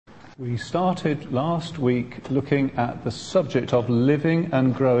We started last week looking at the subject of living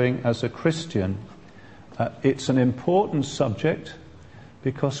and growing as a Christian. It's an important subject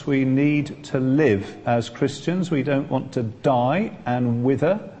because we need to live as Christians. We don't want to die and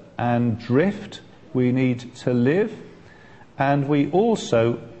wither and drift. We need to live, and we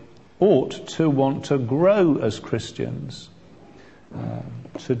also ought to want to grow as Christians,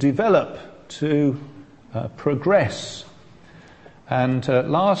 to develop, to progress. And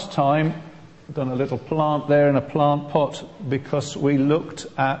last time, I've done a little plant there in a plant pot because we looked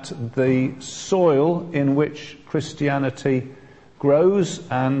at the soil in which Christianity grows,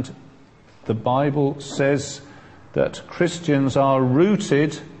 and the Bible says that Christians are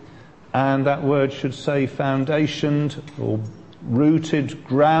rooted, and that word should say foundationed or rooted,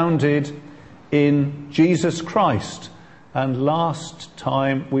 grounded in Jesus Christ. And last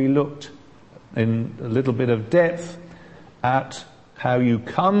time we looked in a little bit of depth at how you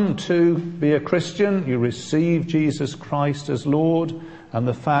come to be a Christian. You receive Jesus Christ as Lord, and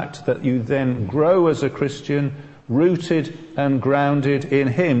the fact that you then grow as a Christian, rooted and grounded in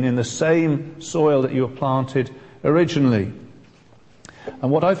Him, in the same soil that you were planted originally.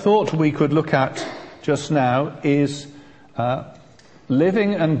 And what I thought we could look at just now is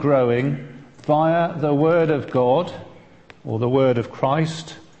living and growing via the Word of God, or the Word of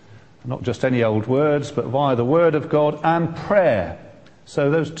Christ, not just any old words, but via the Word of God and prayer.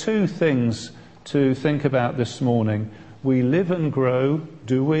 So those two things to think about this morning. We live and grow,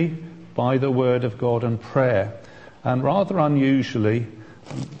 do we, by the Word of God and prayer. And rather unusually,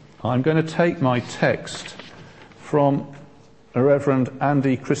 I'm going to take my text from Reverend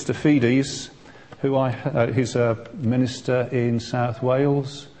Andy Christofides, he's a minister in South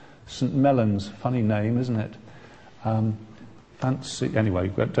Wales, St Mellons, funny name, isn't it? Anyway,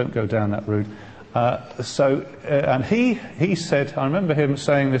 don't go down that route. And he said, I remember him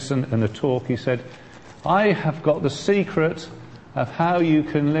saying this in a talk, he said, I have got the secret of how you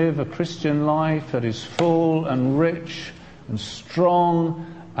can live a Christian life that is full and rich and strong,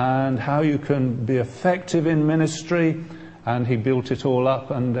 and how you can be effective in ministry. And he built it all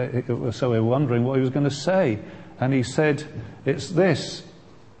up, and so we were wondering what he was going to say. And he said, it's this.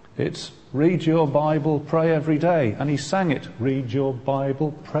 It's read your Bible, pray every day. And he sang it. Read your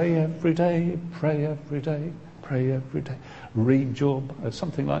Bible, pray every day, pray every day, pray every day. Read your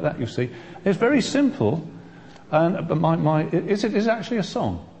something like that, you see. It's very simple. But is it actually a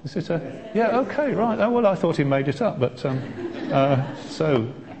song? Is it a? Yeah, okay, right. Oh, well, I thought he made it up, but so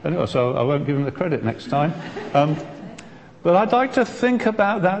I won't give him the credit next time. But I'd like to think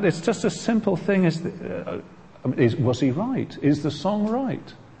about that. It's just a simple thing. Was he right? Is the song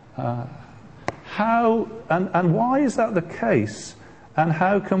right? How and why is that the case? And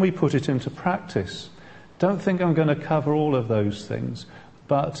how can we put it into practice? Don't think I'm going to cover all of those things,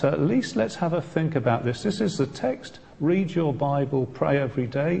 but at least let's have a think about this. This is the text. Read your Bible, pray every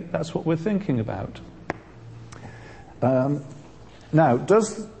day. That's what we're thinking about. Now,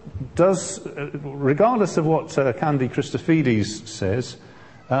 does regardless of what Andy Christofides says,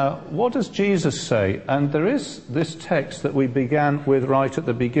 what does Jesus say? And there is this text that we began with right at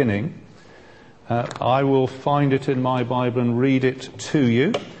the beginning. I will find it in my Bible and read it to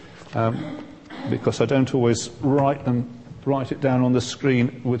you, because I don't always write it down on the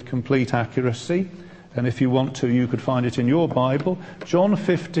screen with complete accuracy. And if you want to, you could find it in your Bible. John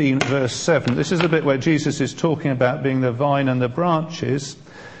 15, verse 7. This is the bit where Jesus is talking about being the vine and the branches.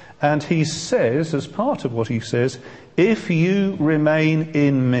 And he says, as part of what he says, if you remain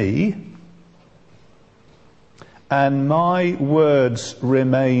in me, and my words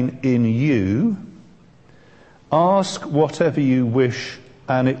remain in you, ask whatever you wish,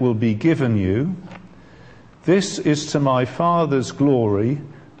 and it will be given you. This is to my Father's glory,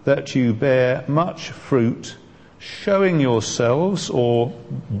 that you bear much fruit, showing yourselves, or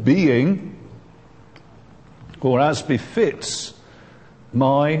being, or as befits,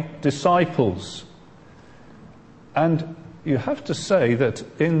 my disciples. And you have to say that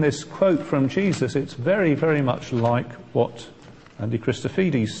in this quote from Jesus, it's very, very much like what Andy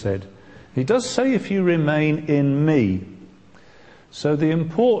Christofides said. He does say, if you remain in me. So the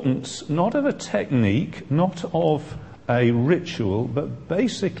importance, not of a technique, not of a ritual, but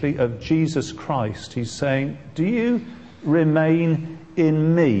basically of Jesus Christ. He's saying, do you remain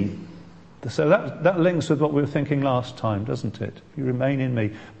in me? So that links with what we were thinking last time, doesn't it? You remain in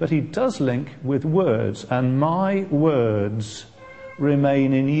me. But he does link with words, and my words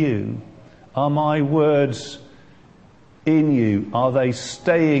remain in you. Are my words in you? Are they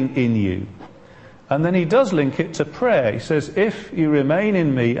staying in you? And then he does link it to prayer. He says, if you remain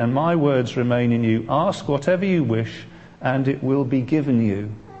in me and my words remain in you, ask whatever you wish and it will be given you.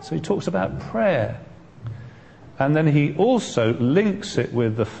 So he talks about prayer. And then he also links it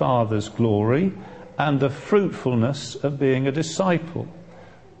with the Father's glory and the fruitfulness of being a disciple.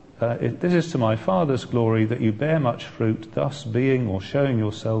 This is to my Father's glory that you bear much fruit, thus being or showing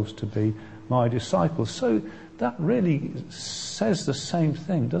yourselves to be my disciples. So that really says the same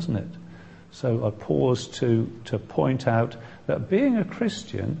thing, doesn't it? So I pause to point out that being a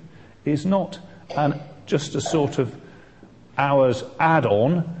Christian is not just a sort of hours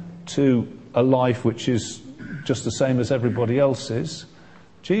add-on to a life which is just the same as everybody else's.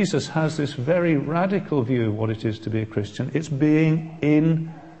 Jesus has this very radical view of what it is to be a Christian. It's being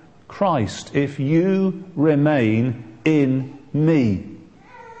in Christ. If you remain in me.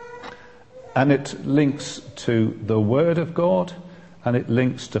 And it links to the Word of God, and it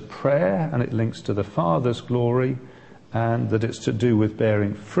links to prayer, and it links to the Father's glory, and that it's to do with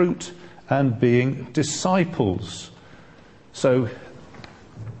bearing fruit and being disciples. So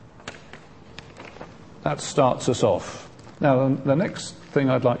that starts us off. Now, the next thing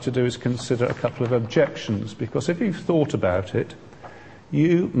I'd like to do is consider a couple of objections, because if you've thought about it,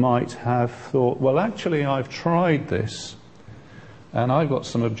 you might have thought, well, actually, I've tried this, and I've got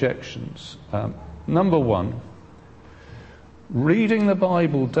some objections. Number one, reading the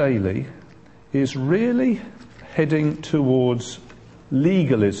Bible daily is really heading towards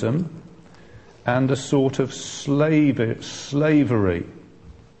legalism and a sort of slavery.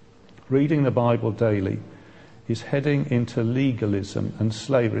 Reading the Bible daily is heading into legalism and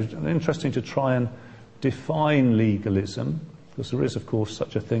slavery. It's interesting to try and define legalism, because there is, of course,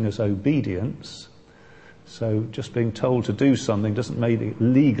 such a thing as obedience. So just being told to do something doesn't make it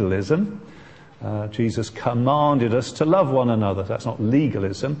legalism. Jesus commanded us to love one another. That's not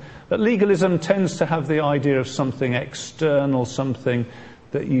legalism. But legalism tends to have the idea of something external, something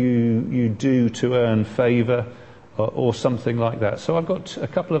that you do to earn favour, or something like that. So I've got a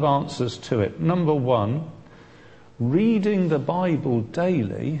couple of answers to it. Number one, reading the Bible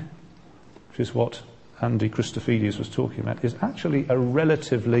daily, which is what Andy Christofides was talking about, is actually a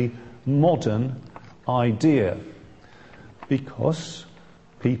relatively modern idea, because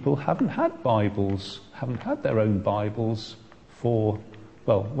people haven't had Bibles, haven't had their own Bibles for,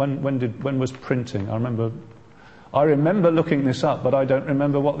 well, when was printing? I remember looking this up, but I don't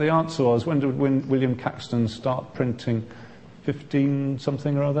remember what the answer was. When did William Caxton start printing? 15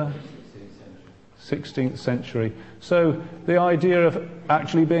 something or other? 16th century. So the idea of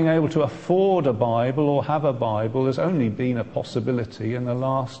actually being able to afford a Bible or have a Bible has only been a possibility in the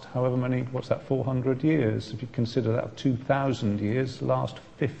last, however many, 400 years? If you consider that 2,000 years, the last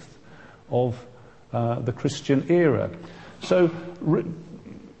fifth of the Christian era. So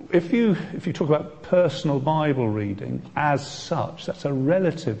if you talk about personal Bible reading as such, that's a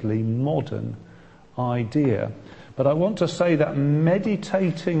relatively modern idea. But I want to say that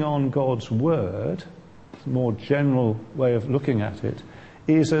meditating on God's Word, a more general way of looking at it,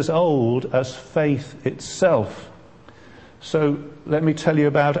 is as old as faith itself. So let me tell you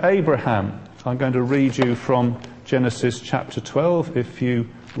about Abraham. I'm going to read you from Genesis chapter 12. If you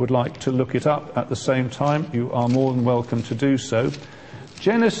would like to look it up at the same time, you are more than welcome to do so.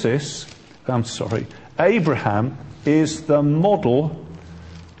 Abraham is the model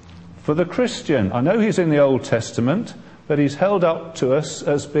for the Christian. I know he's in the Old Testament, but he's held up to us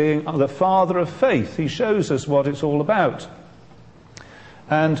as being the father of faith. He shows us what it's all about.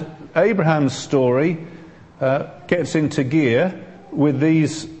 And Abraham's story gets into gear with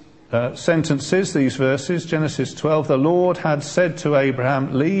these sentences, these verses. Genesis 12, the Lord had said to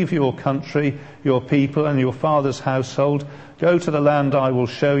Abraham, leave your country, your people, and your father's household. Go to the land I will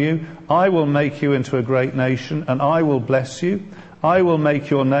show you. I will make you into a great nation, and I will bless you. I will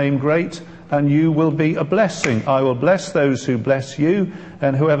make your name great, and you will be a blessing. I will bless those who bless you,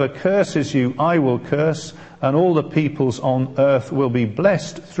 and whoever curses you, I will curse, and all the peoples on earth will be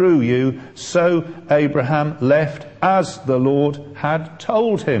blessed through you. So Abraham left as the Lord had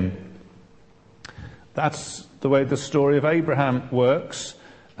told him. That's the way the story of Abraham works.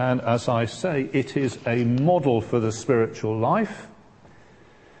 And as I say, it is a model for the spiritual life.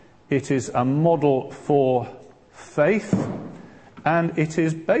 It is a model for faith. And it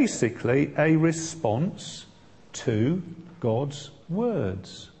is basically a response to God's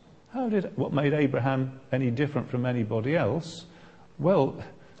words. What made Abraham any different from anybody else? Well,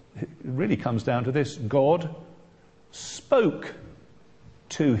 it really comes down to this. God spoke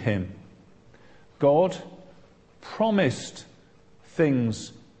to him. God promised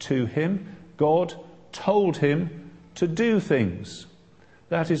things to him. God told him to do things.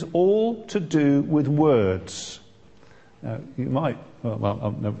 That is all to do with words. Now, you might,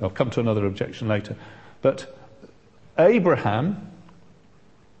 I'll come to another objection later, but Abraham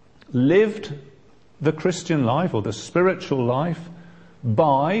lived the Christian life or the spiritual life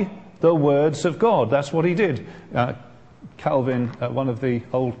by the words of God. That's what he did. Calvin, one of the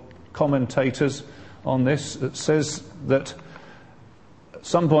old commentators on this, says that at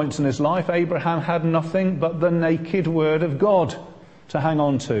some points in his life, Abraham had nothing but the naked word of God to hang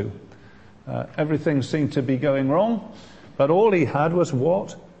on to. Everything seemed to be going wrong, but all he had was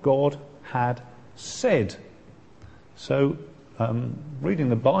what God had said. So reading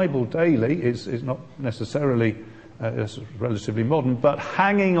the Bible daily is not necessarily it's relatively modern, but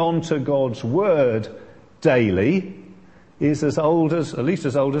hanging on to God's word daily is at least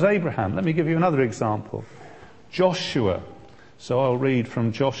as old as Abraham. Let me give you another example. Joshua. So I'll read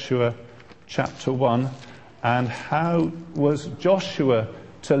from Joshua chapter 1. And how was Joshua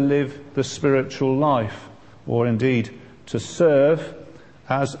to live the spiritual life, or indeed to serve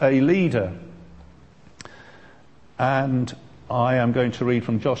as a leader? And I am going to read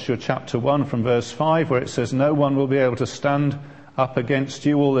from Joshua chapter 1 from verse 5, where it says, "No one will be able to stand up against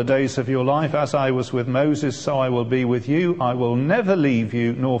you all the days of your life. As I was with Moses, so I will be with you. I will never leave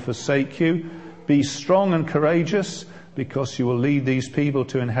you nor forsake you. Be strong and courageous, because you will lead these people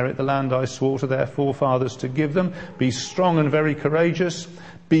to inherit the land I swore to their forefathers to give them. Be strong and very courageous.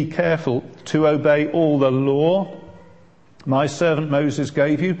 Be careful to obey all the law my servant Moses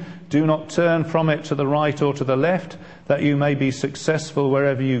gave you. Do not turn from it to the right or to the left, that you may be successful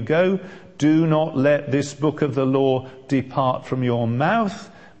wherever you go. Do not let this book of the law depart from your mouth.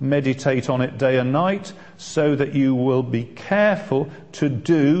 Meditate on it day and night, so that you will be careful to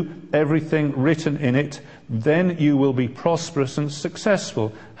do everything written in it. Then you will be prosperous and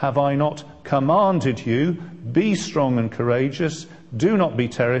successful. Have I not commanded you? Be strong and courageous. Do not be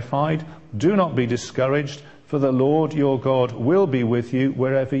terrified. Do not be discouraged, for the Lord your God will be with you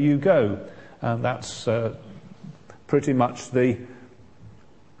wherever you go." And that's pretty much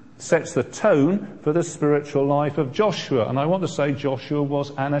sets the tone for the spiritual life of Joshua. And I want to say Joshua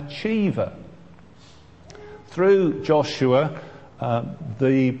was an achiever. Through Joshua,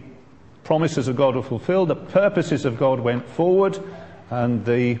 the promises of God were fulfilled, the purposes of God went forward, and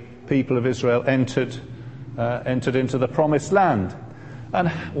the people of Israel entered into the promised land. And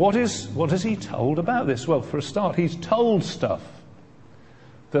what is he told about this? Well, for a start, he's told stuff.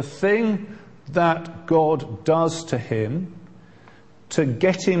 The thing that God does to him to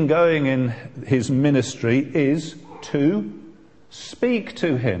get him going in his ministry is to speak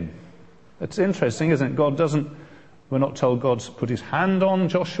to him. It's interesting, isn't it? We're not told God's put his hand on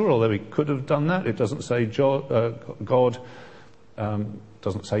Joshua, although he could have done that. It doesn't say God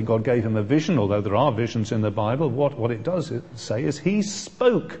gave him a vision, although there are visions in the Bible. What it does say is he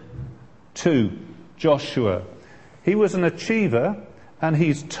spoke to Joshua. He was an achiever, and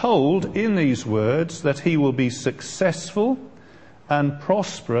he's told in these words that he will be successful and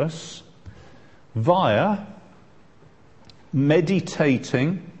prosperous via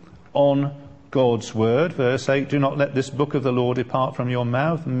meditating on God's word. Verse 8, "Do not let this book of the law depart from your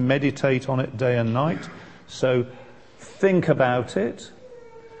mouth. Meditate on it day and night." So think about it,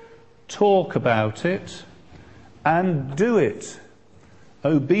 talk about it, and do it.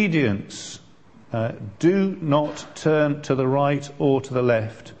 Obedience. Do not turn to the right or to the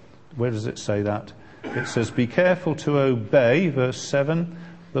left. Where does it say that? It says, "Be careful to obey," verse 7,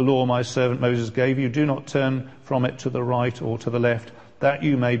 "the law my servant Moses gave you. Do not turn from it to the right or to the left, that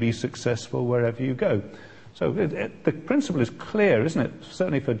you may be successful wherever you go." So the principle is clear, isn't it?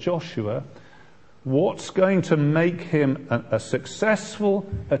 Certainly for Joshua. What's going to make him a successful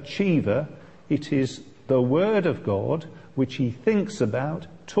achiever? It is the Word of God, which he thinks about,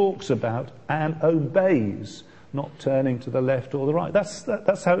 talks about, and obeys, not turning to the left or the right.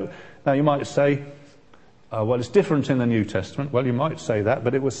 That's how. Now you might say, well, it's different in the New Testament. Well, you might say that,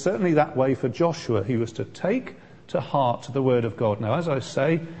 but it was certainly that way for Joshua. He was to take to heart the Word of God. Now, as I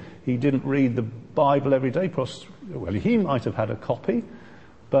say, he didn't read the Bible every day. Well, he might have had a copy,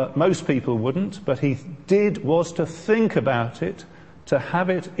 but most people wouldn't. But he was to think about it, to have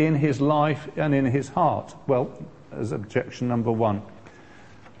it in his life and in his heart. Well, as objection number one.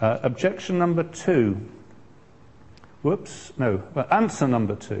 Objection number two. Answer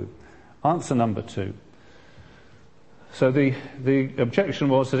number two. Answer number two. So the objection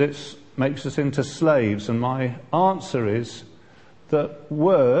was that it makes us into slaves, and my answer is that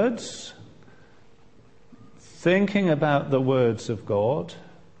words, thinking about the words of God,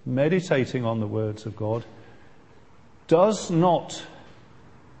 meditating on the words of God, does not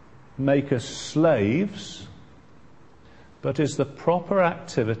make us slaves, but is the proper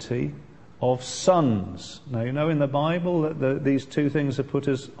activity of sons. Now, you know in the Bible that these two things are put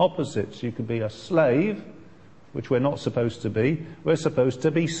as opposites. You could be a slave which we're not supposed to be. We're supposed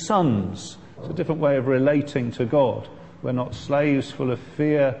to be sons. It's a different way of relating to God. We're not slaves full of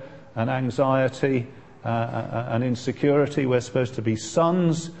fear and anxiety and insecurity. We're supposed to be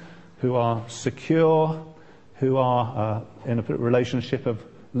sons who are secure, who are in a relationship of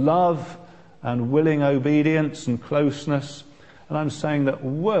love and willing obedience and closeness. And I'm saying that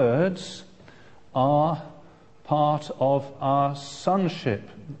words are part of our sonship.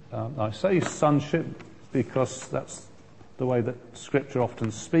 I say sonship because that's the way that Scripture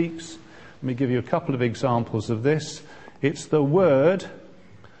often speaks. Let me give you a couple of examples of this. It's the word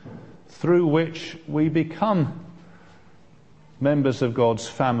through which we become members of God's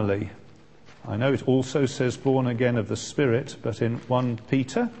family. I know it also says born again of the Spirit, but in 1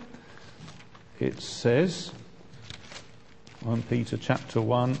 Peter it says, 1 Peter chapter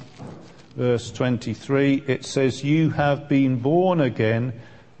 1, verse 23, it says, you have been born again,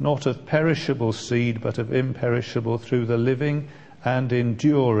 not of perishable seed, but of imperishable, through the living and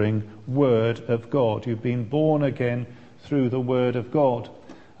enduring Word of God. You've been born again through the Word of God.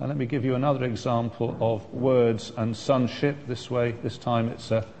 And let me give you another example of words and sonship. This time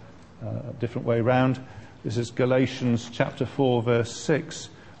it's a different way round. This is Galatians chapter 4, verse 6,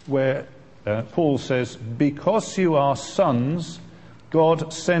 where Paul says, because you are sons,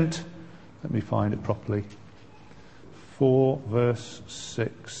 God sent... Let me find it properly. 4, verse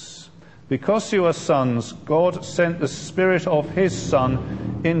 6. Because you are sons, God sent the Spirit of His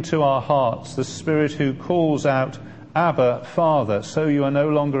Son into our hearts, the Spirit who calls out, Abba, Father. So you are no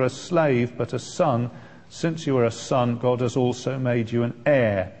longer a slave, but a son. Since you are a son, God has also made you an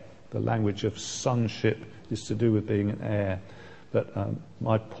heir. The language of sonship is to do with being an heir. But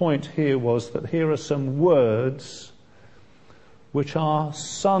my point here was that here are some words which are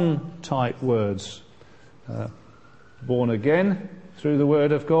son-type words. Born again through the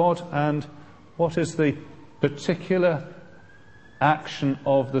Word of God. And what is the particular action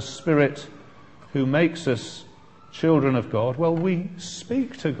of the Spirit who makes us children of God? Well, we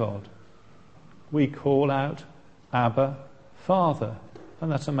speak to God. We call out, Abba, Father.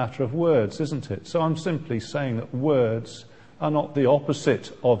 And that's a matter of words, isn't it? So I'm simply saying that words are not the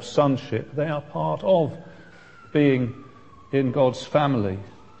opposite of sonship. They are part of being in God's family.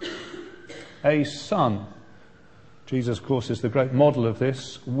 A son, Jesus, of course, is the great model of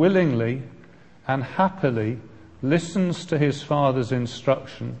this, willingly and happily listens to his father's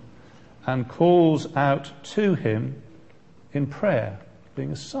instruction and calls out to him in prayer.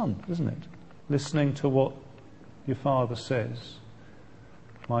 Being a son, isn't it? Listening to what your father says.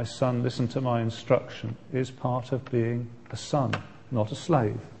 My son, listen to my instruction, is part of being a son, not a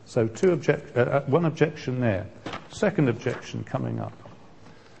slave. So one objection there. Second objection coming up.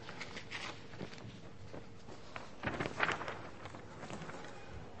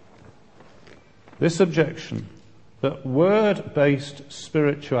 This objection that word-based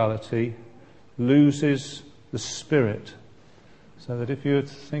spirituality loses the spirit. So that if you're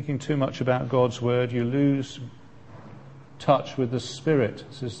thinking too much about God's word, you lose touch with the Spirit.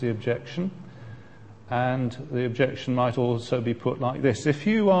 This is the objection. And the objection might also be put like this. If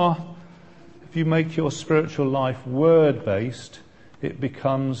you make your spiritual life word-based, it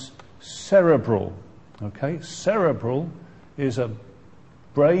becomes cerebral. Okay? Cerebral is a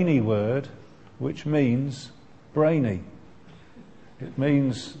brainy word which means brainy. It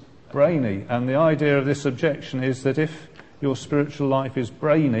means brainy. And the idea of this objection is that if your spiritual life is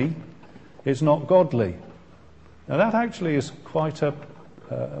brainy, it's not godly. Now that actually is quite a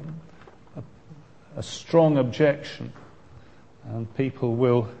strong objection, and people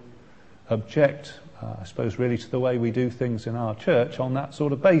will object, I suppose, really to the way we do things in our church on that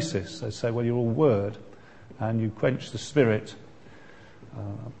sort of basis. They say, well, you're all word, and you quench the spirit.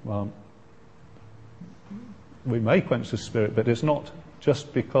 Well, we may quench the spirit, but it's not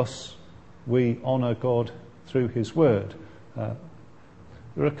just because we honour God through His word. There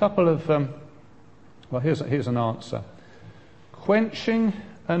are a couple of... Well, here's an answer. Quenching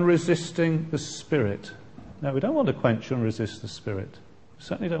and resisting the Spirit. Now, we don't want to quench and resist the Spirit. We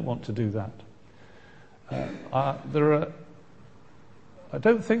certainly don't want to do that. I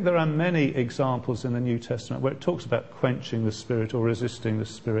don't think there are many examples in the New Testament where it talks about quenching the Spirit or resisting the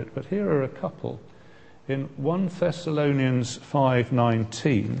Spirit, but here are a couple. In 1 Thessalonians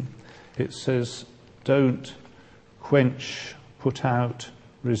 5:19, it says, don't quench, put out,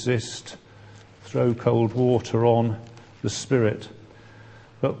 resist, throw cold water on the Spirit.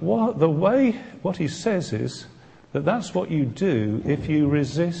 But what he says is that that's what you do if you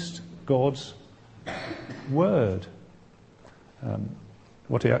resist God's word.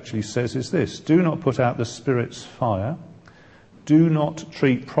 What he actually says is this: do not put out the Spirit's fire, do not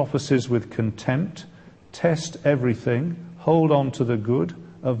treat prophecies with contempt, test everything, hold on to the good,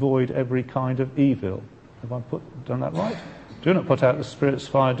 avoid every kind of evil. Have I done that right? Do not put out the Spirit's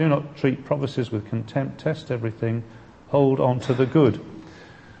fire, do not treat prophecies with contempt, test everything, hold on to the good.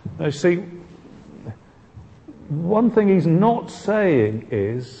 Now you see, one thing he's not saying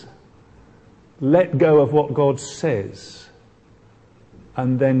is, let go of what God says,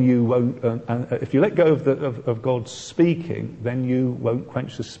 and then you won't, if you let go of God speaking, then you won't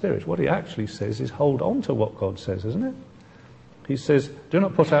quench the Spirit. What he actually says is hold on to what God says, isn't it? He says, do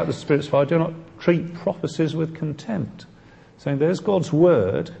not put out the Spirit's fire, do not treat prophecies with contempt. Saying there's God's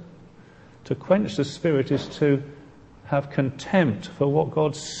word. To quench the Spirit is to have contempt for what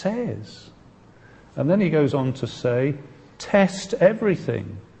God says. And then he goes on to say, test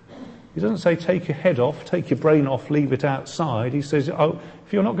everything. He doesn't say take your head off, take your brain off, leave it outside. He says,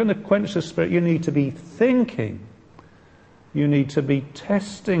 if you're not going to quench the Spirit, you need to be thinking. You need to be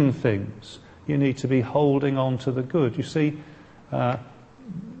testing things. You need to be holding on to the good. You see,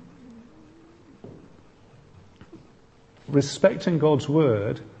 respecting God's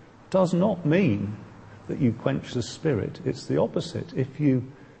word does not mean that you quench the Spirit. It's the opposite. If you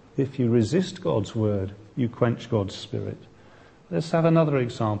resist God's word, you quench God's Spirit. Let's have another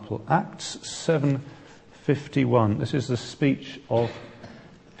example. Acts 7:51. This is the speech of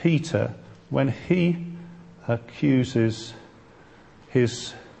Peter when he accuses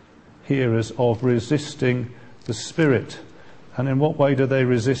his hearers of resisting the Spirit. And in what way do they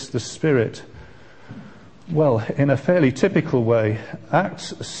resist the Spirit? Well, in a fairly typical way.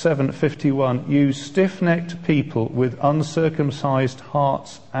 Acts 7:51, you stiff-necked people with uncircumcised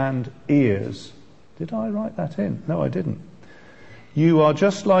hearts and ears. Did I write that in? No, I didn't. You are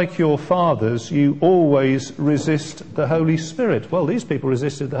just like your fathers, you always resist the Holy Spirit. Well, these people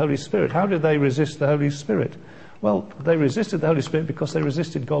resisted the Holy Spirit. How did they resist the Holy Spirit? Well, they resisted the Holy Spirit because they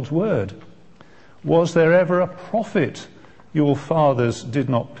resisted God's word. Was there ever a prophet your fathers did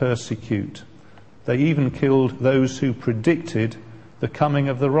not persecute? They even killed those who predicted the coming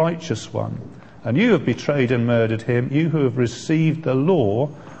of the righteous one. And you have betrayed and murdered him, you who have received the law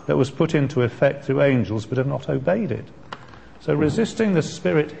that was put into effect through angels but have not obeyed it. So resisting the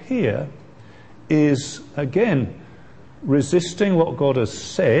Spirit here is, again, resisting what God has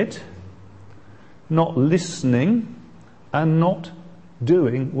said, not listening, and not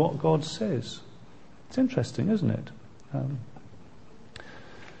doing what God says. It's interesting, isn't it?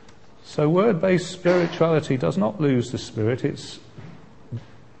 So word-based spirituality does not lose the Spirit. It's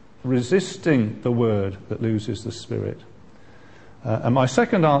resisting the word that loses the Spirit. And my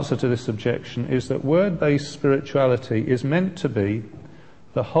second answer to this objection is that word-based spirituality is meant to be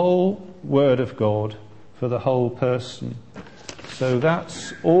the whole Word of God for the whole person. So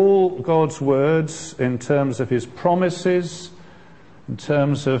that's all God's words in terms of his promises, in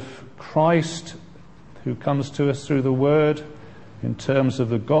terms of Christ who comes to us through the Word, in terms of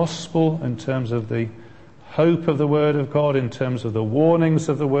the gospel, in terms of the hope of the Word of God, in terms of the warnings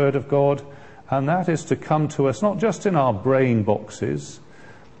of the Word of God. And that is to come to us not just in our brain boxes,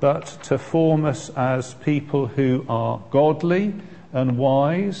 but to form us as people who are godly and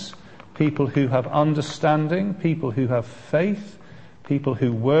wise, people who have understanding, people who have faith, people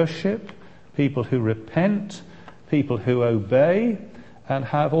who worship, people who repent, people who obey, and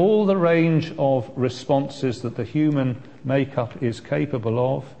have all the range of responses that the human makeup is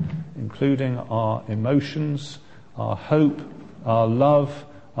capable of, including our emotions, our hope, our love,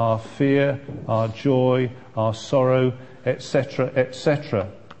 our fear, our joy, our sorrow, etc.,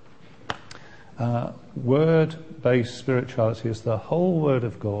 etc. Word-based spirituality is the whole Word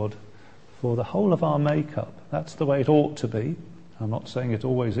of God for the whole of our makeup. That's the way it ought to be. I'm not saying it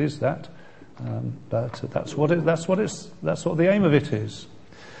always is that, but that's what the aim of it is.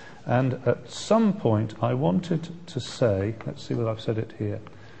 And at some point, I wanted to say, let's see whether I've said it here.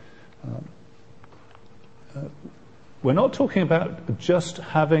 We're not talking about just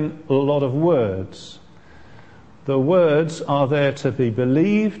having a lot of words. The words are there to be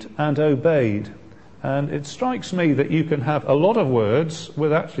believed and obeyed. And it strikes me that you can have a lot of words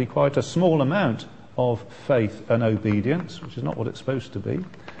with actually quite a small amount of faith and obedience, which is not what it's supposed to be.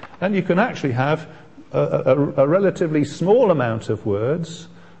 And you can actually have a relatively small amount of words.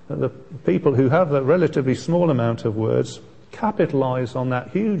 The people who have the relatively small amount of words capitalize on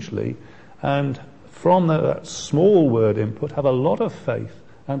that hugely, and from that small word input have a lot of faith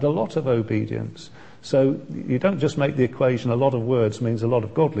and a lot of obedience. So you don't just make the equation a lot of words means a lot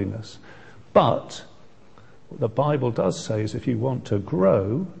of godliness. But what the Bible does say is if you want to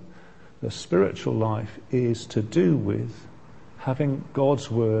grow, the spiritual life is to do with having God's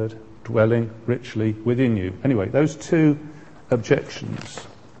word dwelling richly within you. Anyway, those two objections.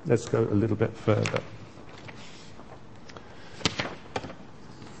 Let's go a little bit further.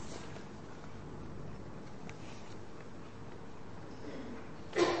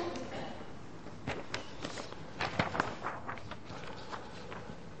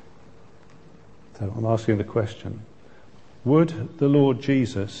 I'm asking the question, would the Lord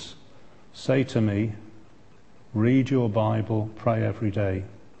Jesus say to me, read your Bible, pray every day?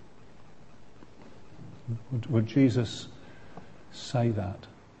 Would Jesus say that?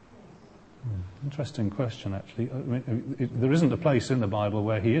 Interesting question, actually. I mean, there isn't a place in the Bible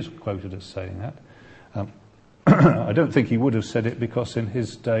where he is quoted as saying that. I don't think he would have said it because in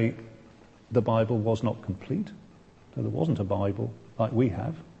his day the Bible was not complete. So there wasn't a Bible like we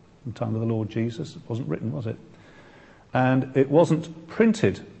have in the time of the Lord Jesus. It wasn't written, was it? And it wasn't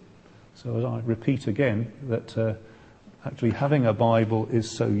printed. So as I repeat again, that actually having a Bible is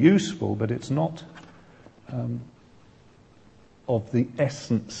so useful, but it's not of the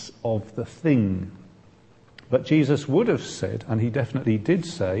essence of the thing. But Jesus would have said, and he definitely did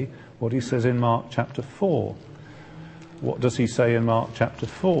say, what he says in Mark chapter 4. What does he say in Mark chapter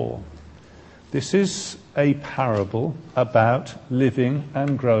 4? This is a parable about living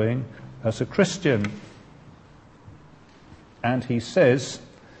and growing as a Christian. And he says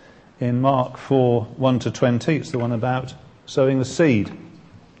in Mark 4, 1-20, it's the one about sowing the seed. Do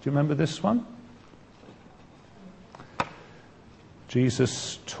you remember this one?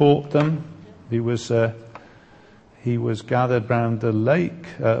 Jesus taught them. He was gathered round the lake.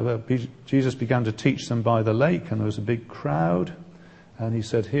 Jesus began to teach them by the lake, and there was a big crowd. And he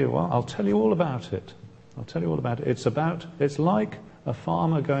said, "Here, well, I'll tell you all about it. I'll tell you all about it. It's like a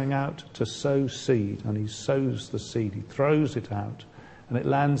farmer going out to sow seed, and he sows the seed. He throws it out, and it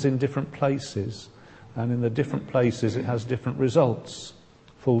lands in different places, and in the different places it has different results.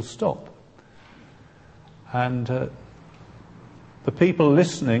 Full stop. And the people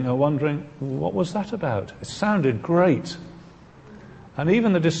listening are wondering, what was that about? It sounded great. And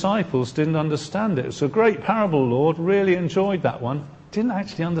even the disciples didn't understand it. It's a great parable, Lord. Really enjoyed that one. Didn't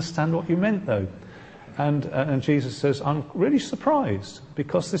actually understand what you meant, though. And Jesus says, I'm really surprised,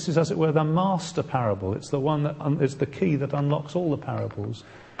 because this is, as it were, the master parable. It's the one that is the key that unlocks all the parables.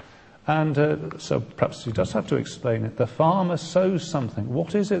 And so perhaps he does have to explain it. The farmer sows something.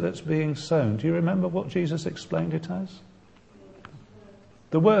 What is it that's being sown? Do you remember what Jesus explained it as?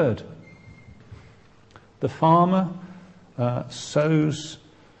 The word. The farmer sows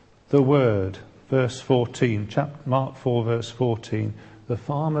the word. Verse 14, Mark 4, verse 14. The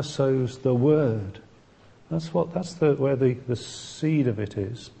farmer sows the word. That's where the seed of it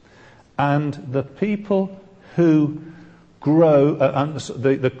is. And the people who grow,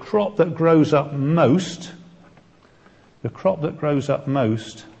 the crop that grows up most,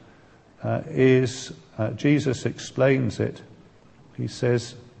 is, Jesus explains it. He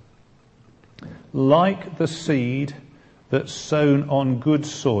says, like the seed that's sown on good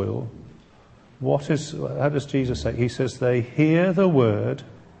soil. How does Jesus say? He says, they hear the word,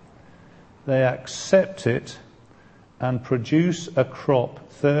 they accept it, and produce a crop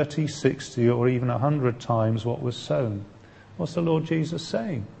 30, 60, or even 100 times what was sown. What's the Lord Jesus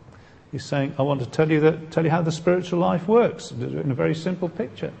saying? He's saying, I want to tell you how the spiritual life works in a very simple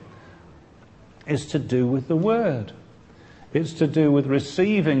picture. It's to do with the word. It's to do with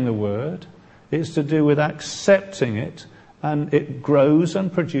receiving the word. It's to do with accepting it, and it grows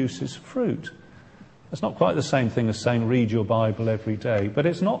and produces fruit. It's not quite the same thing as saying read your Bible every day, but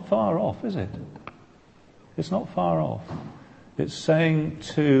it's not far off, is it? It's not far off. It's saying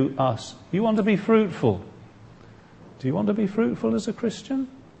to us, you want to be fruitful. Do you want to be fruitful as a Christian?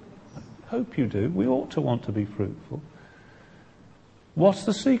 I hope you do. We ought to want to be fruitful. What's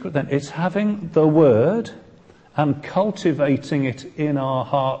the secret then? It's having the word and cultivating it in our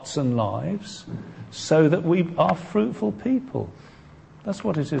hearts and lives so that we are fruitful people. That's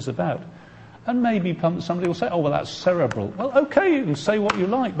what it is about. And maybe somebody will say, oh, well, that's cerebral. Well, okay, you can say what you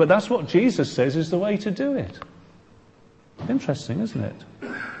like, but that's what Jesus says is the way to do it. Interesting, isn't it?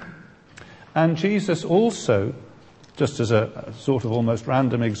 And Jesus also, just as a sort of almost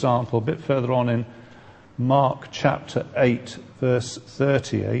random example, a bit further on in Mark chapter 8, verse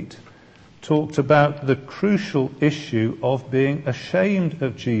 38, talked about the crucial issue of being ashamed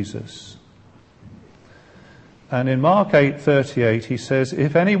of Jesus. And in Mark 8:38 he says,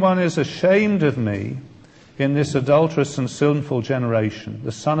 if anyone is ashamed of me in this adulterous and sinful generation,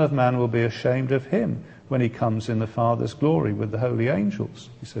 the Son of Man will be ashamed of him when he comes in the Father's glory with the holy angels.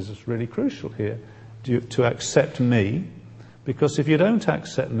 He says it's really crucial here to accept me, because if you don't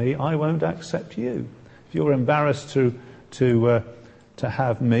accept me, I won't accept you. If you're embarrassed to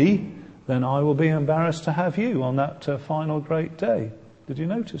have me, then I will be embarrassed to have you on that final great day. Did you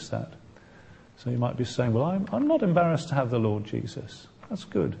notice that? So you might be saying, well, I'm not embarrassed to have the Lord Jesus. That's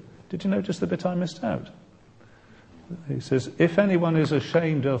good. Did you notice the bit I missed out? He says, if anyone is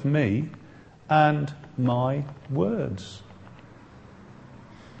ashamed of me and my words.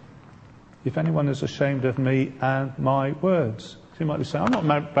 if anyone is ashamed of me and my words. You might be saying, I'm not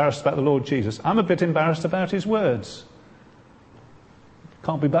embarrassed about the Lord Jesus. I'm a bit embarrassed about his words.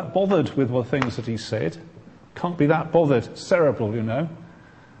 Can't be that bothered with the things that he said. Can't be that bothered. Cerebral, you know.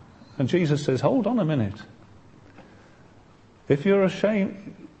 And Jesus says, hold on a minute. If you're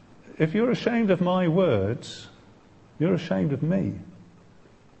ashamed of my words, you're ashamed of me.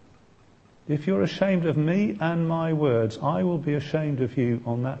 If you're ashamed of me and my words, I will be ashamed of you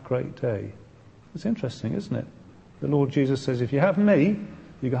on that great day. It's interesting, isn't it? The Lord Jesus says, if you have me,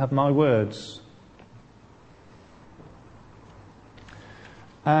 you can have my words.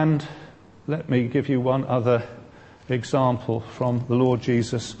 And let me give you one other example from the Lord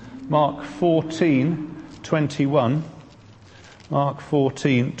Jesus. Mark 14:21. Mark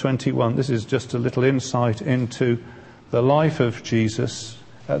 14:21. This is just a little insight into the life of Jesus.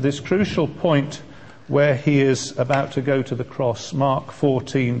 At this crucial point where he is about to go to the cross, Mark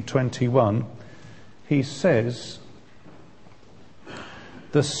 14:21, he says,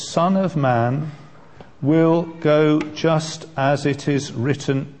 the Son of Man will go just as it is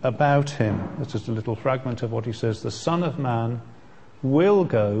written about him. That's just a little fragment of what he says. The Son of Man will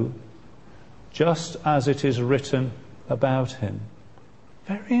go just as it is written about him.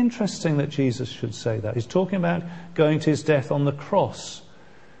 Very interesting that Jesus should say that. He's talking about going to his death on the cross.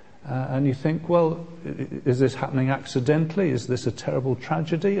 And you think, well, is this happening accidentally? Is this a terrible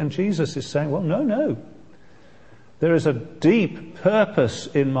tragedy? And Jesus is saying, well, no. There is a deep purpose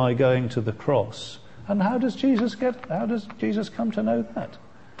in my going to the cross. And how does Jesus come to know that?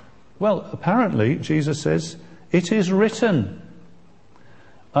 Well, apparently, Jesus says, it is written.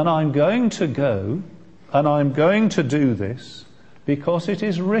 And I'm going to go, and I'm going to do this, because it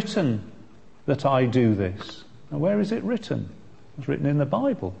is written that I do this. Now, where is it written? It's written in the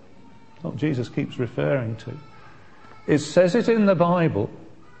Bible. That's what Jesus keeps referring to. It says it in the Bible.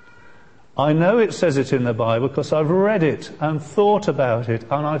 I know it says it in the Bible because I've read it and thought about it,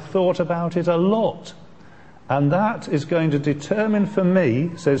 and I've thought about it a lot. And that is going to determine for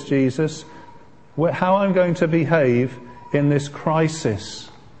me, says Jesus, how I'm going to behave in this crisis.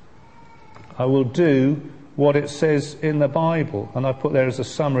 I will do what it says in the Bible. And I put there as a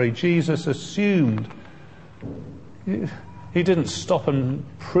summary, Jesus assumed. He didn't stop and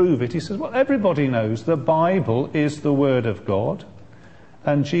prove it. He says, well, everybody knows the Bible is the Word of God.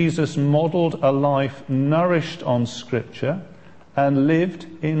 And Jesus modelled a life nourished on Scripture and lived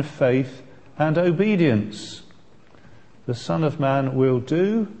in faith and obedience. The Son of Man will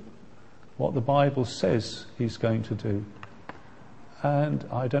do what the Bible says he's going to do. And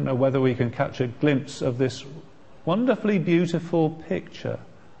I don't know whether we can catch a glimpse of this wonderfully beautiful picture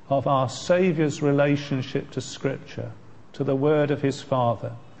of our Saviour's relationship to Scripture, to the Word of his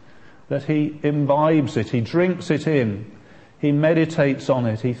Father, that he imbibes it, he drinks it in, he meditates on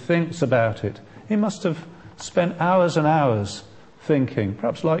it, he thinks about it. He must have spent hours and hours thinking,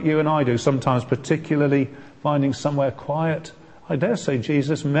 perhaps like you and I do, sometimes particularly finding somewhere quiet. I dare say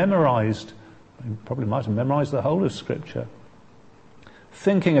Jesus memorised, he probably might have memorised the whole of Scripture.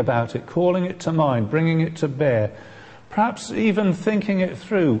 Thinking about it, calling it to mind, bringing it to bear, perhaps even thinking it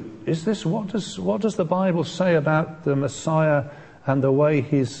through. Is this what does the Bible say about the Messiah and the way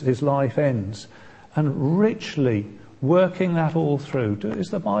his life ends? And richly working that all through. Is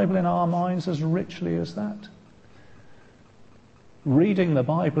the Bible in our minds as richly as that? Reading the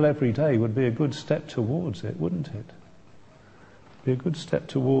Bible every day would be a good step towards it, wouldn't it? Be a good step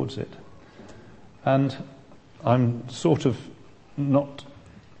towards it. And I'm sort of not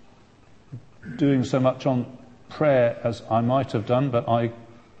doing so much on prayer as I might have done, but I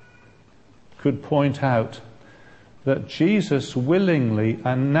could point out that Jesus willingly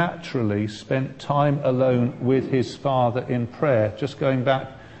and naturally spent time alone with his Father in prayer. Just going back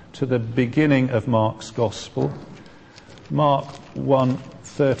to the beginning of Mark's Gospel, Mark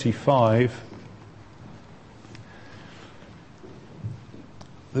 1:35.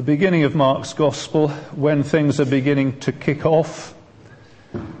 The beginning of Mark's Gospel, when things are beginning to kick off,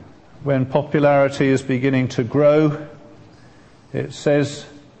 when popularity is beginning to grow, it says,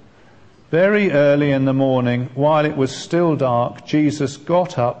 very early in the morning, while it was still dark, Jesus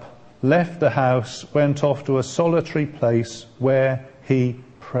got up, left the house, went off to a solitary place where he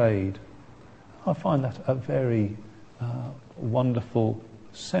prayed. I find that a very wonderful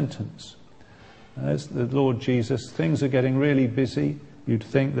sentence. As the Lord Jesus, things are getting really busy. You'd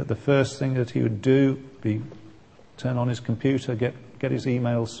think that the first thing that he would do be turn on his computer, get his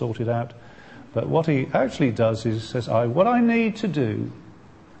emails sorted out. But what he actually does is says, what I need to do,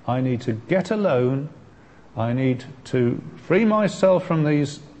 I need to get alone, I need to free myself from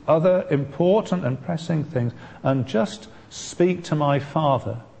these other important and pressing things and just speak to my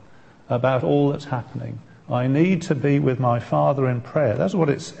Father about all that's happening. I need to be with my Father in prayer. That's what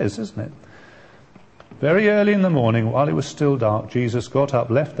it says, isn't it? Very early in the morning, while it was still dark, Jesus got up,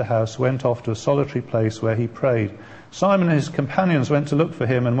 left the house, went off to a solitary place where he prayed. Simon and his companions went to look for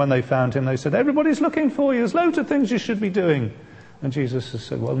him, and when they found him, they said, "Everybody's looking for you. There's loads of things you should be doing." And Jesus has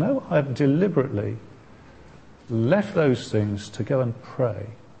said, "Well, no, I've deliberately left those things to go and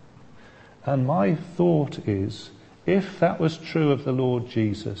pray." And my thought is, if that was true of the Lord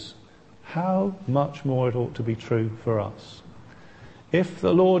Jesus, how much more it ought to be true for us. If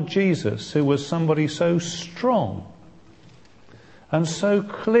the Lord Jesus, who was somebody so strong and so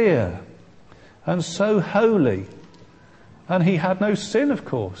clear and so holy, and he had no sin, of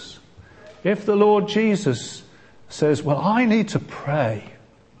course, if the Lord Jesus says, "Well, I need to pray,"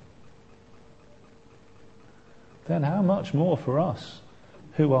 then how much more for us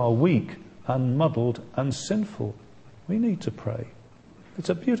who are weak and muddled and sinful? We need to pray. It's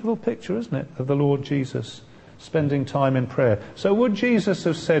a beautiful picture, isn't it, of the Lord Jesus spending time in prayer. So would Jesus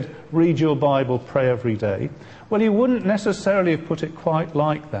have said, "Read your Bible, pray every day"? Well, he wouldn't necessarily have put it quite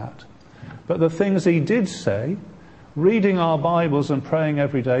like that. But the things he did say, reading our Bibles and praying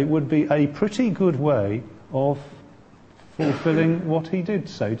every day, would be a pretty good way of fulfilling what he did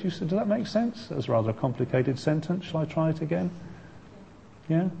say. Does that make sense? That's rather a complicated sentence. Shall I try it again?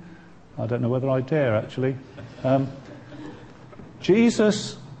 Yeah? I don't know whether I dare, actually.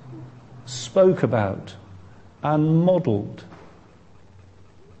 Jesus spoke about and modelled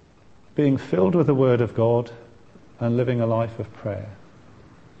being filled with the Word of God and living a life of prayer.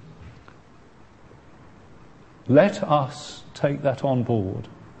 Let us take that on board.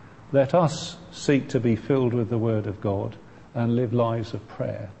 Let us seek to be filled with the Word of God and live lives of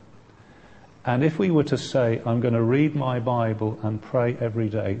prayer. And if we were to say, "I'm going to read my Bible and pray every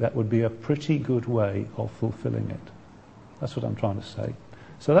day," that would be a pretty good way of fulfilling it. That's what I'm trying to say.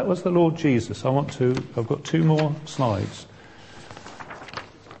 So that was the Lord Jesus. I've got 2 more slides.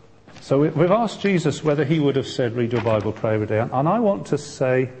 So we've asked Jesus whether he would have said, "Read your Bible, pray every day." And I want to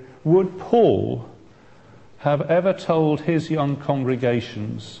say, would Paul have ever told his young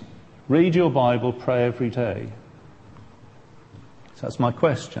congregations, "Read your Bible, pray every day"? So that's my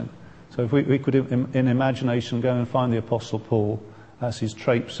question. So if we could, in imagination, go and find the Apostle Paul as he's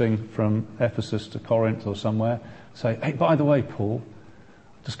traipsing from Ephesus to Corinth or somewhere, say, "Hey, by the way, Paul,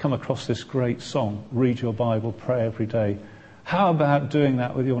 just come across this great song, 'Read your Bible, pray every day.' How about doing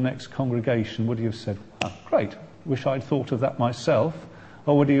that with your next congregation?" Would you have said, "Oh, great, wish I'd thought of that myself"?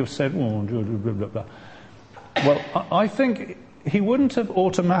 Or would you have said, "Oh, blah, blah, blah, blah"? Well, I think he wouldn't have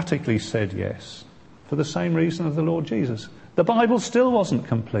automatically said yes, for the same reason of the Lord Jesus. The Bible still wasn't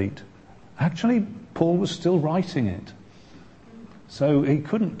complete. Actually, Paul was still writing it. So he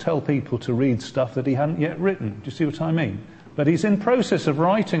couldn't tell people to read stuff that he hadn't yet written. Do you see what I mean? But he's in process of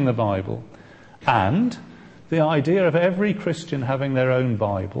writing the Bible. And the idea of every Christian having their own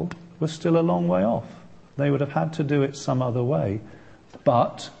Bible was still a long way off. They would have had to do it some other way.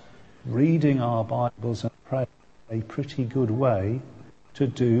 But reading our Bibles and praying is a pretty good way to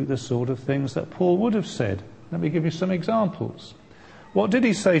do the sort of things that Paul would have said. Let me give you some examples. What did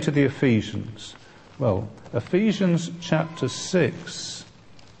he say to the Ephesians? Well, Ephesians chapter 6.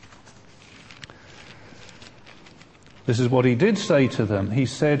 This is what he did say to them. He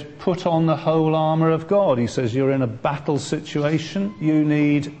said, "Put on the whole armour of God." He says, you're in a battle situation. You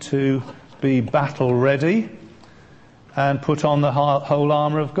need to be battle ready and put on the whole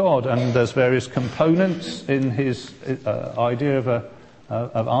armour of God. And there's various components in his idea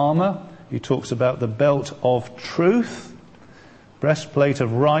of armour. He talks about the belt of truth, breastplate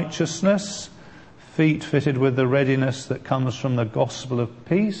of righteousness, feet fitted with the readiness that comes from the gospel of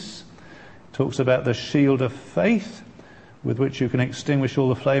peace. He talks about the shield of faith, with which you can extinguish all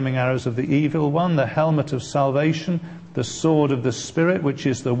the flaming arrows of the evil one, the helmet of salvation, the sword of the Spirit, which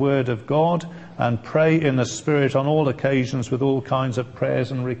is the word of God, and pray in the Spirit on all occasions with all kinds of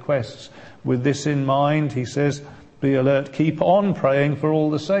prayers and requests. With this in mind, he says, be alert, keep on praying for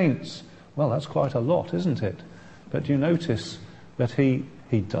all the saints. Well, that's quite a lot, isn't it? But you notice that he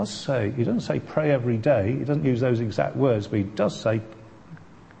does say, he doesn't say pray every day, he doesn't use those exact words, but he does say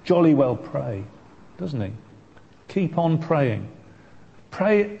jolly well pray, doesn't he? Keep on praying.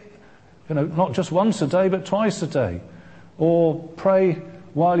 Pray, not just once a day, but twice a day. Or pray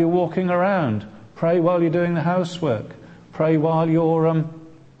while you're walking around. Pray while you're doing the housework. Pray while you're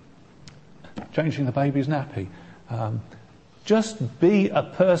changing the baby's nappy. Just be a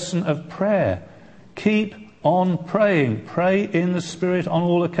person of prayer. Keep on praying. Pray in the Spirit on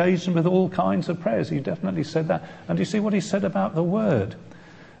all occasions with all kinds of prayers. He definitely said that. And do you see what he said about the Word?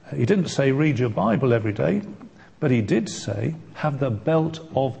 He didn't say read your Bible every day. But he did say, have the belt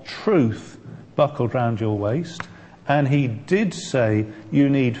of truth buckled round your waist. And he did say you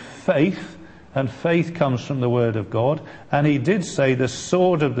need faith, and faith comes from the Word of God. And he did say the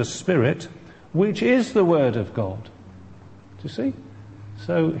sword of the Spirit, which is the Word of God. Do you see?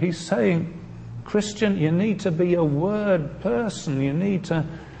 So he's saying, Christian, you need to be a word person. You need to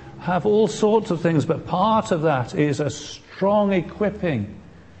have all sorts of things. But part of that is a strong equipping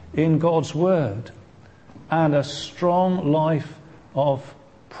in God's Word and a strong life of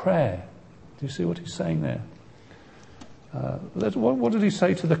prayer. Do you see what he's saying there? What did he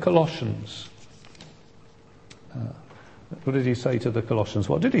say to the Colossians? What did he say to the Colossians?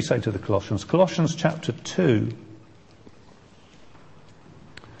 What did he say to the Colossians? Colossians chapter 2.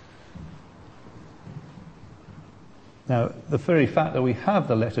 Now, the very fact that we have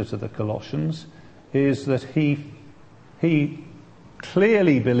the letter to the Colossians is that he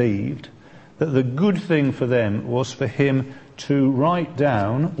clearly believed that the good thing for them was for him to write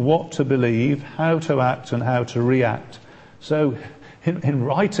down what to believe, how to act, and how to react. So, in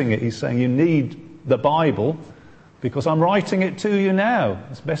writing it, he's saying you need the Bible because I'm writing it to you now.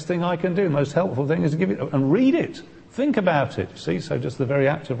 It's the best thing I can do. The most helpful thing is to give it and read it. Think about it. See, so just the very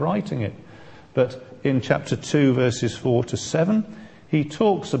act of writing it. But in chapter 2, verses 4 to 7, he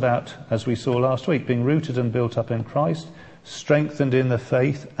talks about, as we saw last week, being rooted and built up in Christ, strengthened in the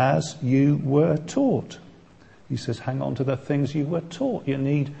faith as you were taught. He says, hang on to the things you were taught. You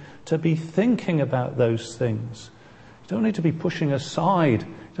need to be thinking about those things. You don't need to be pushing aside.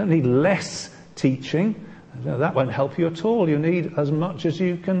 You don't need less teaching. No, that won't help you at all. You need as much as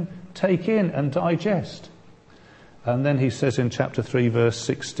you can take in and digest. And then he says in chapter 3, verse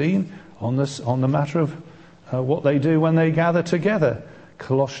 16, on the matter of what they do when they gather together.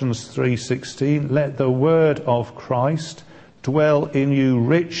 Colossians 3:16, let the word of Christ dwell in you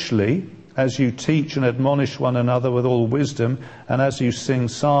richly as you teach and admonish one another with all wisdom, and as you sing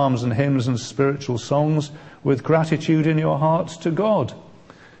psalms and hymns and spiritual songs with gratitude in your hearts to God.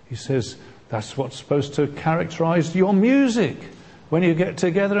 He says that's what's supposed to characterize your music when you get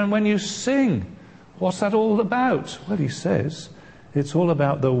together and when you sing. What's that all about? Well, he says it's all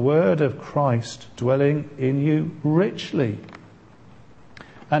about the word of Christ dwelling in you richly.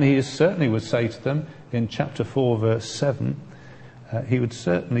 And he certainly would say to them in chapter 4, verse 7, he would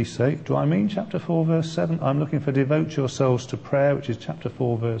certainly say, do I mean chapter 4, verse 7? I'm looking for devote yourselves to prayer, which is chapter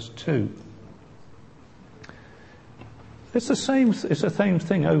 4, verse 2. It's the same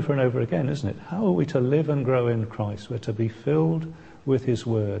thing over and over again, isn't it? How are we to live and grow in Christ? We're to be filled with his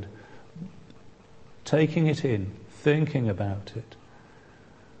word, taking it in, thinking about it,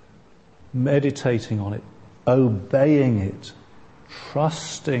 meditating on it, obeying it,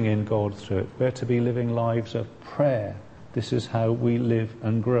 trusting in God through it. We're to be living lives of prayer. This is how we live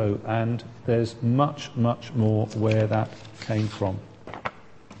and grow, and there's much, much more where that came from.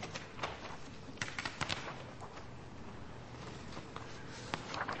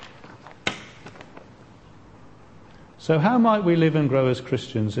 So how might we live and grow as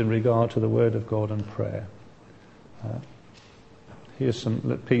Christians in regard to the Word of God and prayer? Here's some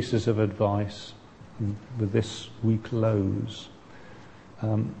pieces of advice. With this we close.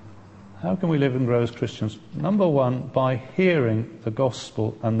 How can we live and grow as Christians? Number one, by hearing the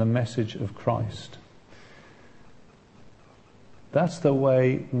gospel and the message of Christ. That's the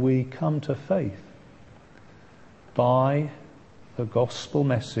way we come to faith. By the gospel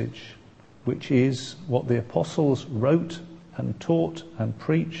message, which is what the apostles wrote and taught and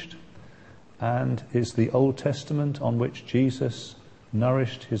preached, and is the Old Testament on which Jesus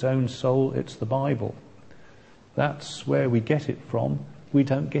nourished his own soul. It's the Bible. That's where we get it from. We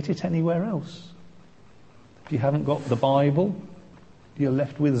don't get it anywhere else. If you haven't got the Bible, you're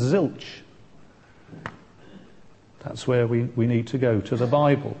left with zilch. That's where we need to go, to the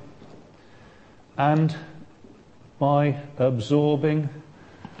Bible. And by absorbing,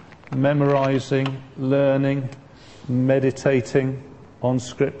 memorizing, learning, meditating on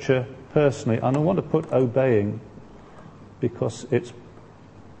Scripture personally. And I want to put obeying, because it's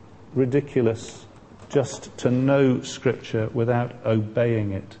ridiculous just to know Scripture without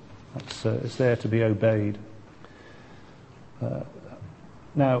obeying it. It's there to be obeyed.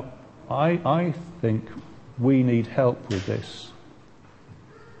 Now, I think we need help with this.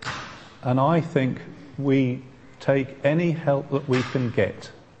 And I think we take any help that we can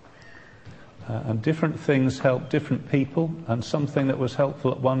get. And different things help different people. And something that was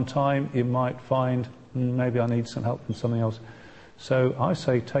helpful at one time, you might find, maybe I need some help from something else. So I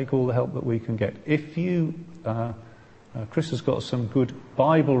say take all the help that we can get. If you, Chris has got some good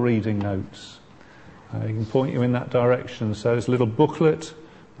Bible reading notes. He can point you in that direction. So there's a little booklet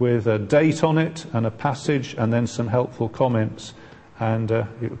with a date on it and a passage and then some helpful comments. And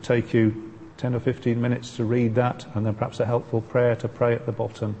it will take you 10 or 15 minutes to read that, and then perhaps a helpful prayer to pray at the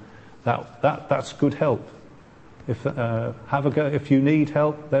bottom. That's good help. Have a go. If you need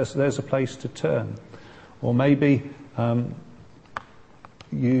help, there's a place to turn. Or maybe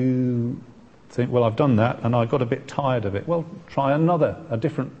you think, well, I've done that and I got a bit tired of it. Well, try a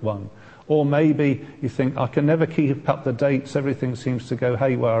different one. Or maybe you think, I can never keep up the dates, everything seems to go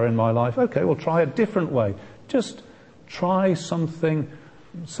haywire in my life. Okay, well, try a different way. Just try something.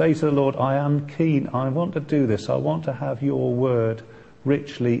 Say to the Lord, I am keen, I want to do this, I want to have your word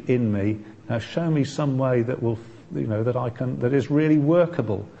richly in me. Now show me some way that will, that is really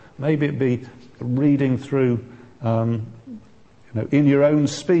workable. Maybe it be reading through in your own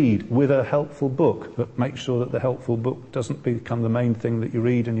speed with a helpful book, but make sure that the helpful book doesn't become the main thing that you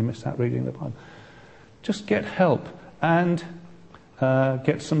read and you miss out reading the Bible. Just get help and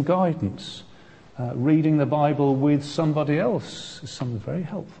get some guidance. Reading the Bible with somebody else is something very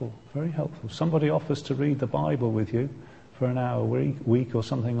helpful, very helpful. Somebody offers to read the Bible with you for an hour a week or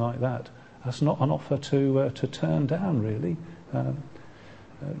something like that. That's not an offer to turn down, really.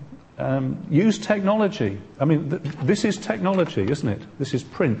 Use technology. I mean, this is technology, isn't it? This is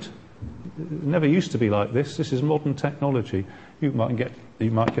print. It never used to be like this. This is modern technology. You might get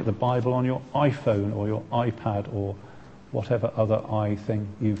the Bible on your iPhone or your iPad or whatever other thing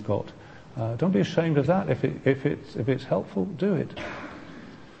you've got. Don't be ashamed of that. If it's helpful, do it.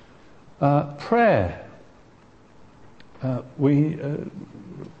 Prayer.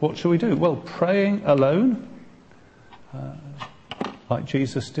 What shall we do? Well, praying alone, like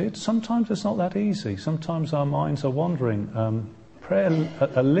Jesus did. Sometimes it's not that easy. Sometimes our minds are wandering.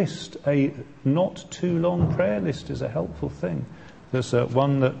 A list, a not too long prayer list, is a helpful thing. There's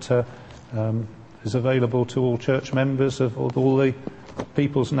one that is available to all church members of all the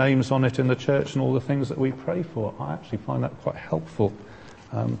people's names on it in the church and all the things that we pray for. I actually find that quite helpful.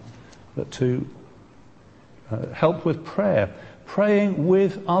 To help with prayer, praying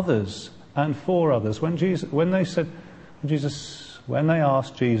with others and for others. When they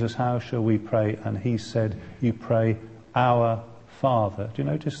asked Jesus, how shall we pray? And he said, you pray, our Father. Do you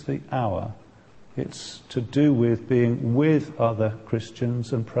notice the our? It's to do with being with other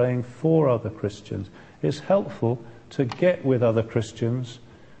Christians and praying for other Christians. It's helpful to get with other Christians,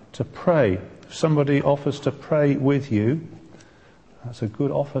 to pray. If somebody offers to pray with you, that's a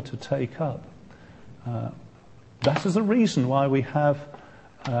good offer to take up. That is the reason why we have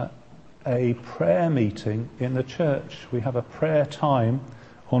a prayer meeting in the church. We have a prayer time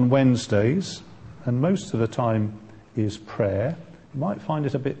on Wednesdays, and most of the time is prayer. You might find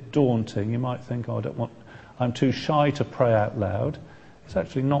it a bit daunting. You might think, I'm too shy to pray out loud. It's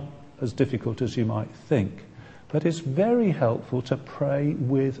actually not as difficult as you might think. But it's very helpful to pray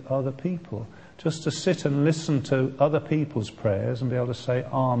with other people. Just to sit and listen to other people's prayers and be able to say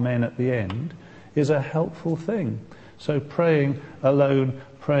Amen at the end is a helpful thing. So praying alone,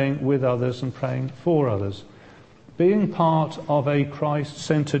 praying with others and praying for others. Being part of a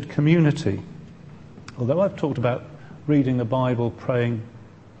Christ-centered community. Although I've talked about reading the Bible, praying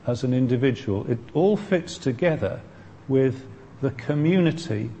as an individual, it all fits together with the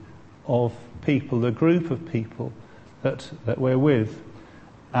community of people, the group of people that we're with,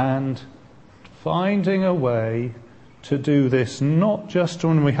 and finding a way to do this not just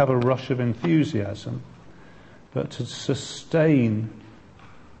when we have a rush of enthusiasm, but to sustain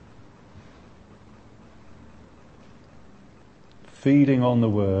feeding on the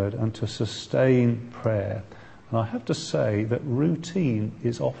word and to sustain prayer. And I have to say that routine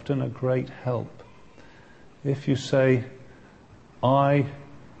is often a great help. If you say, I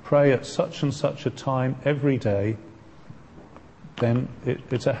pray at such and such a time every day, then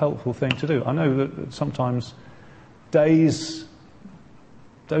it's a helpful thing to do. I know that sometimes days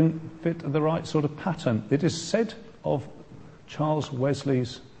don't fit the right sort of pattern. It is said of Charles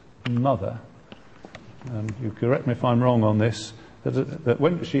Wesley's mother, you correct me if I'm wrong on this, that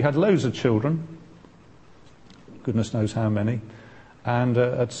when she had loads of children, goodness knows how many, and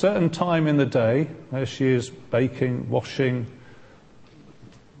at a certain time in the day, as she is baking, washing,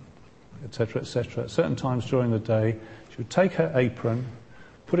 etc., etc., at certain times during the day, she would take her apron,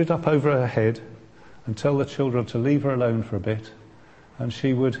 put it up over her head, and tell the children to leave her alone for a bit, and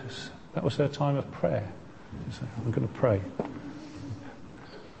that was her time of prayer. She'd say, I'm going to pray.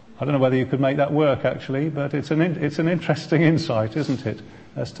 I don't know whether you could make that work actually, but it's an interesting insight, isn't it,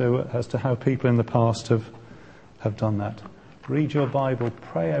 as to how people in the past have done that. Read your Bible,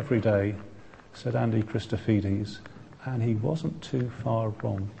 pray every day, said Andy Christofides, and he wasn't too far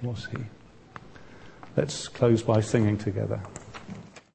wrong, was he? Let's close by singing together.